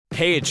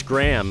Hey, it's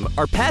Graham.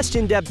 Our past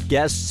in-depth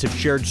guests have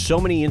shared so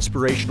many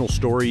inspirational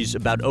stories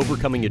about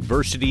overcoming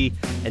adversity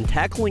and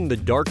tackling the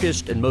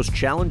darkest and most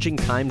challenging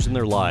times in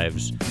their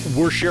lives.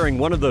 We're sharing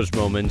one of those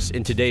moments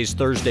in today's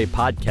Thursday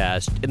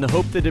podcast in the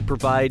hope that it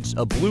provides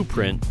a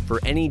blueprint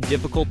for any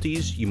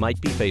difficulties you might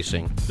be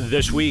facing.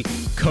 This week,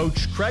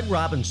 Coach Craig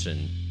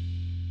Robinson.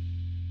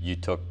 You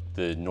took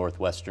the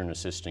Northwestern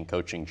assistant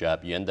coaching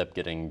job. You end up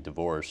getting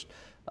divorced.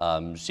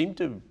 Seemed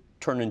to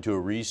turn into a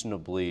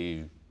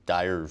reasonably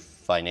dire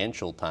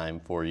financial time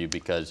for you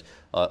because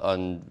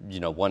on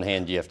one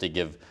hand you have to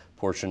give a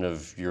portion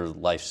of your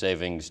life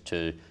savings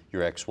to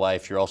your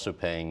ex-wife. You're also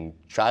paying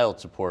child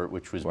support,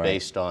 which was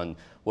based on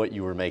what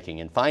you were making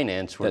in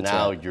finance, where That's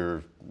now right.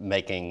 you're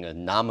making a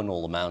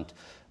nominal amount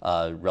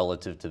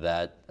relative to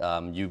that.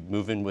 You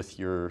move in with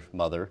your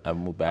mother. I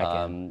moved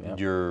back in. Yep.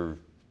 Your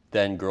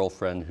then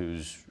girlfriend,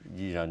 who's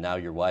now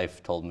your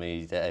wife, told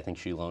me that I think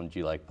she loaned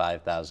you like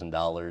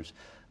 $5,000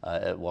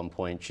 at one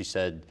point. She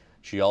said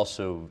she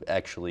also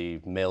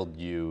actually mailed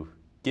you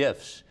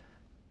gifts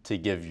to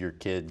give your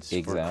kids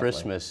for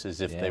Christmas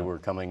as if they were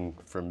coming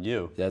from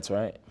you. That's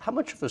right. How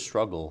much of a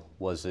struggle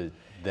was it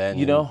then?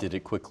 Did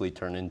it quickly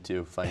turn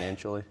into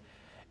financially?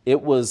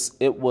 It was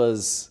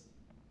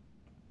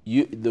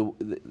you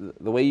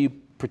the way you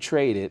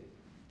portrayed it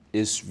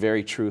is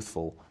very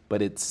truthful,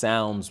 but it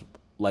sounds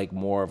like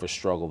more of a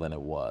struggle than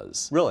it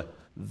was. Really?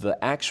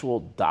 The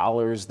actual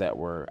dollars that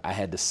I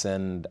had to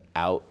send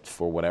out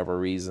for whatever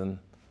reason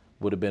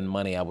would have been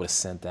money I would have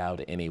sent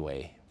out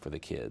anyway for the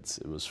kids.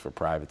 It was for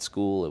private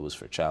school, it was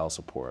for child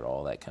support,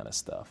 all that kind of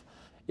stuff.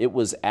 It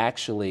was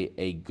actually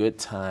a good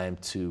time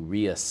to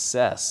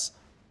reassess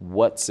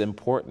what's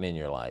important in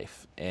your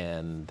life.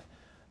 And,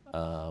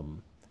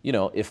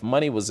 if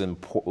money was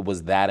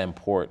that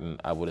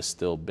important, I would have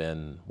still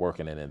been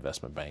working in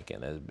investment banking.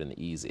 It would have been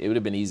easy. It would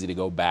have been easy to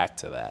go back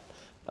to that.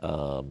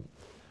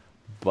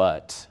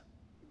 But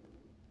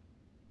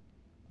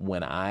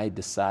when I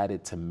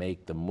decided to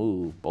make the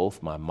move,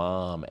 both my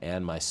mom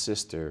and my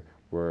sister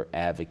were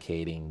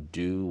advocating,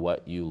 do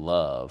what you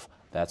love.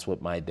 That's what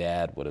my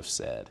dad would have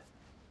said.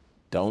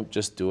 Don't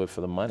just do it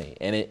for the money.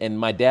 And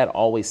my dad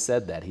always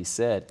said that. He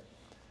said,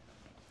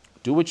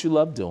 do what you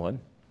love doing.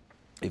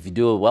 If you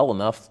do it well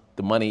enough,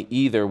 the money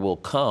either will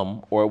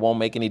come or it won't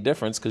make any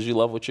difference because you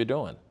love what you're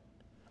doing.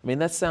 I mean,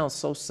 that sounds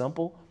so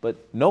simple, but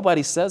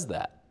nobody says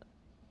that.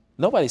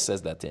 Nobody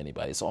says that to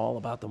anybody. It's all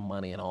about the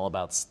money and all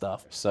about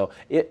stuff. So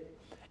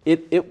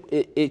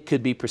it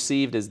could be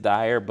perceived as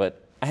dire,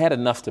 but I had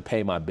enough to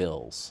pay my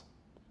bills.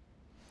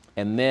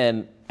 And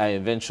then I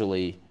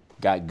eventually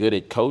got good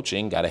at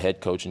coaching, got a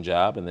head coaching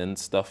job, and then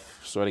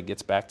stuff sort of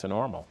gets back to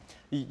normal.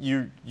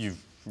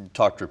 You've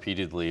talked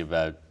repeatedly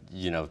about,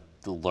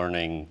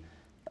 learning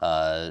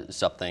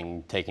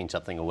something, taking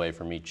something away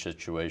from each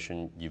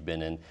situation you've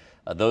been in.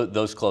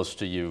 Those close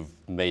to you've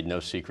made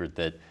no secret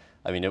that,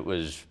 it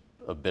was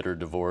a bitter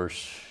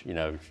divorce.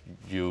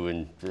 You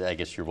and I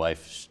guess your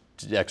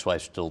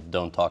ex-wife still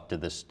don't talk to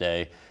this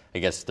day. I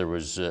guess there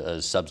was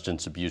a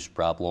substance abuse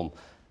problem.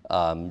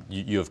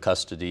 You have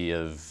custody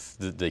of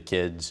the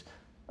kids.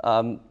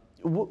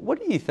 What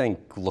do you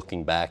think,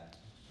 looking back,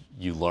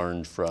 you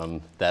learned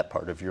from that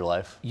part of your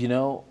life?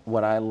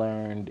 What I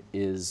learned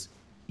is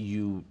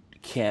you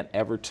can't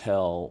ever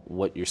tell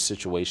what your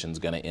situation's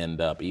going to end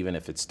up, even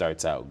if it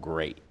starts out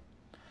great.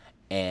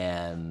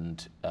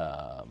 And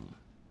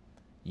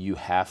you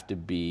have to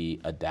be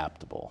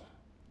adaptable.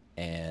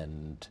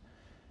 And,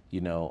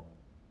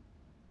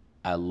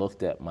 I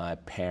looked at my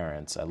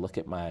parents.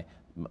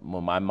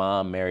 When my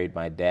mom married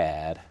my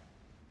dad,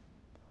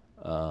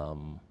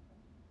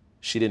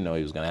 she didn't know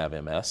he was going to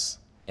have MS.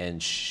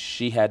 And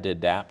she had to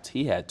adapt.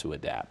 He had to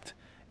adapt.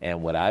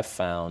 And what I've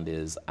found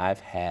is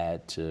I've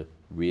had to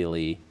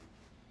really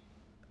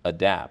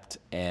adapt.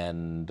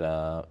 And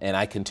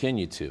I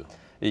continue to.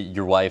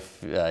 Your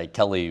wife,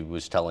 Kelly,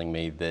 was telling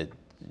me that,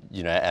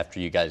 after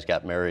you guys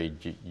got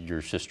married,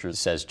 your sister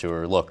says to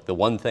her, look, the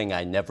one thing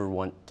I never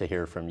want to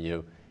hear from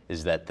you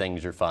is that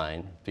things are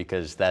fine,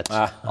 because that's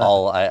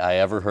all I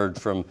ever heard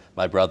from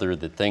my brother,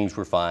 that things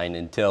were fine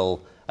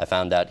until I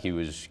found out he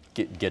was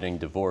getting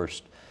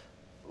divorced.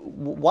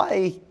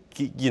 Why,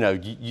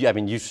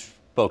 you've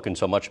spoken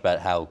so much about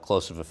how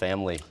close of a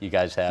family you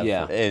guys have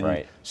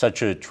in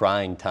such a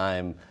trying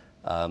time.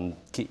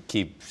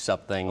 Keep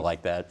something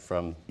like that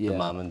from the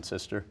mom and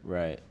sister.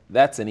 Right.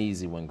 That's an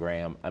easy one,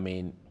 Graham.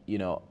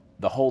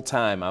 The whole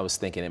time I was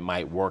thinking it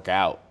might work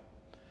out.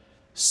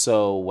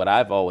 So what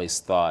I've always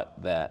thought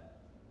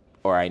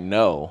I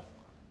know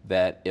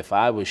that if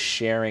I was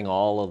sharing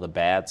all of the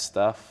bad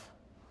stuff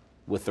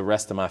with the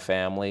rest of my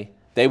family,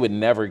 they would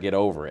never get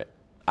over it.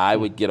 I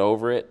would get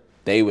over it.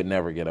 They would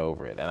never get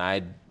over it. And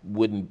I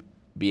wouldn't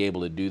be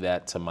able to do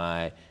that to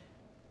my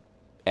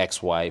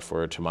ex-wife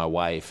or to my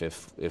wife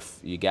if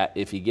you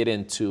get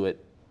into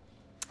it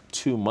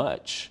too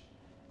much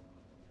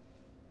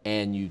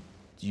and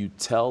you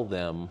tell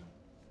them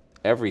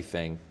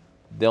everything,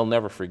 they'll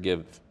never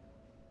forgive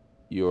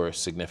your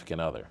significant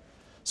other.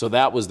 So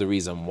that was the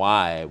reason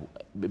why,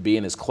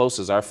 being as close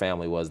as our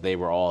family was, they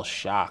were all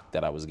shocked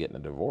that I was getting a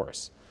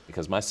divorce,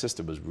 because my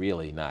sister was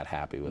really not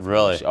happy with me.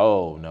 Really?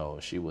 Oh, no,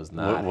 she was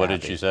not What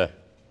happy. did she say?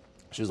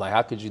 She was like,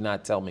 how could you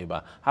not tell me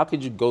how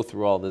could you go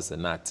through all this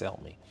and not tell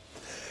me?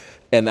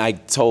 And I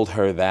told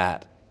her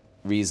that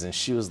reason.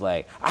 She was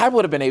like, I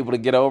would have been able to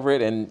get over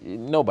it,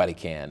 and nobody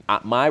can.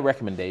 My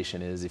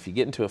recommendation is, if you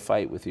get into a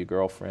fight with your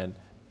girlfriend,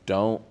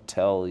 don't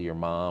tell your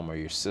mom or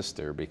your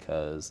sister,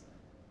 because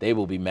they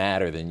will be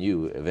madder than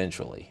you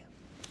eventually.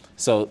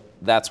 So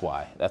that's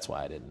why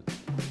I didn't.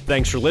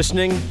 Thanks for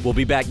listening. We'll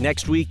be back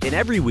next week and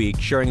every week,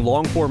 sharing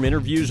long-form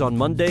interviews on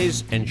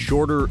Mondays and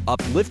shorter,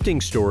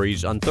 uplifting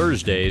stories on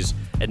Thursdays,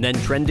 and then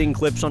trending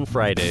clips on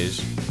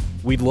Fridays.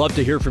 We'd love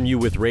to hear from you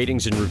with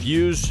ratings and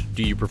reviews.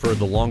 Do you prefer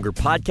the longer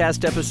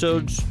podcast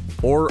episodes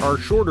or our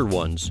shorter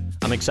ones?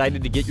 I'm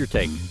excited to get your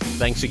take.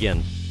 Thanks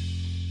again.